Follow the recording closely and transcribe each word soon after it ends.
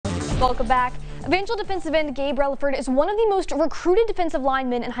Welcome back. Evangel defensive end Gabe Reliford is one of the most recruited defensive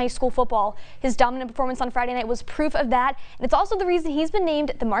linemen in high school football. His dominant performance on Friday night was proof of that, and it's also the reason he's been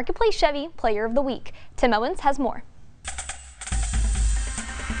named the Marketplace Chevy Player of the Week. Tim Owens has more.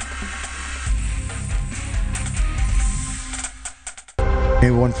 He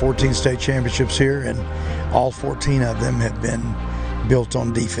won 14 state championships here, and all 14 of them have been built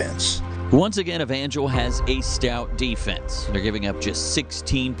on defense. Once again, Evangel has a stout defense. They're giving up just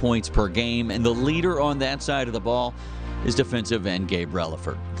 16 points per game, and the leader on that side of the ball is defensive end Gabe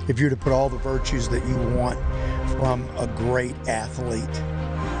Reliford. If you're to put all the virtues that you want from a great athlete,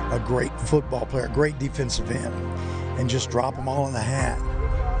 a great football player, a great defensive end, and just drop them all in the hat,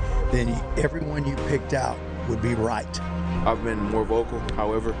 then everyone you picked out would be right. I've been more vocal,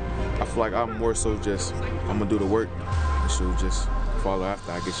 however, I feel like I'm more so just, I'm going to do the work, and she'll just follow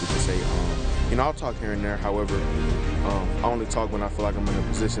after, I guess you could say. I'll talk here and there, however, I only talk when I feel like I'm in a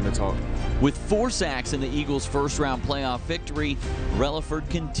position to talk. With 4 sacks in the Eagles' first-round playoff victory, Reliford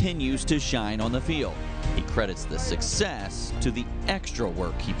continues to shine on the field. He credits the success to the extra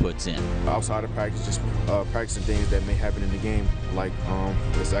work he puts in. Outside of practice, just practicing things that may happen in the game, like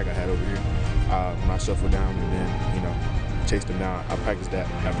the sack I had over here. When I shuffled down and then, chased them down, I practiced that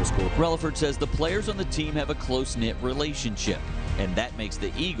after school. Reliford says the players on the team have a close-knit relationship, and that makes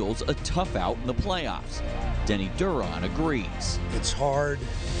the Eagles a tough out in the playoffs. Denny Duran agrees. It's hard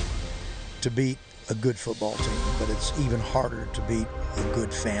to beat a good football team, but it's even harder to beat a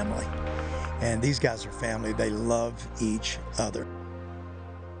good family. And these guys are family. They love each other.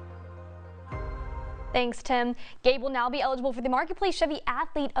 Thanks, Tim. Gabe will now be eligible for the Marketplace Chevy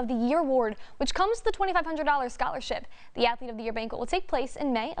Athlete of the Year Award, which comes with the $2,500 scholarship. The Athlete of the Year banquet will take place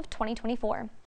in May of 2024.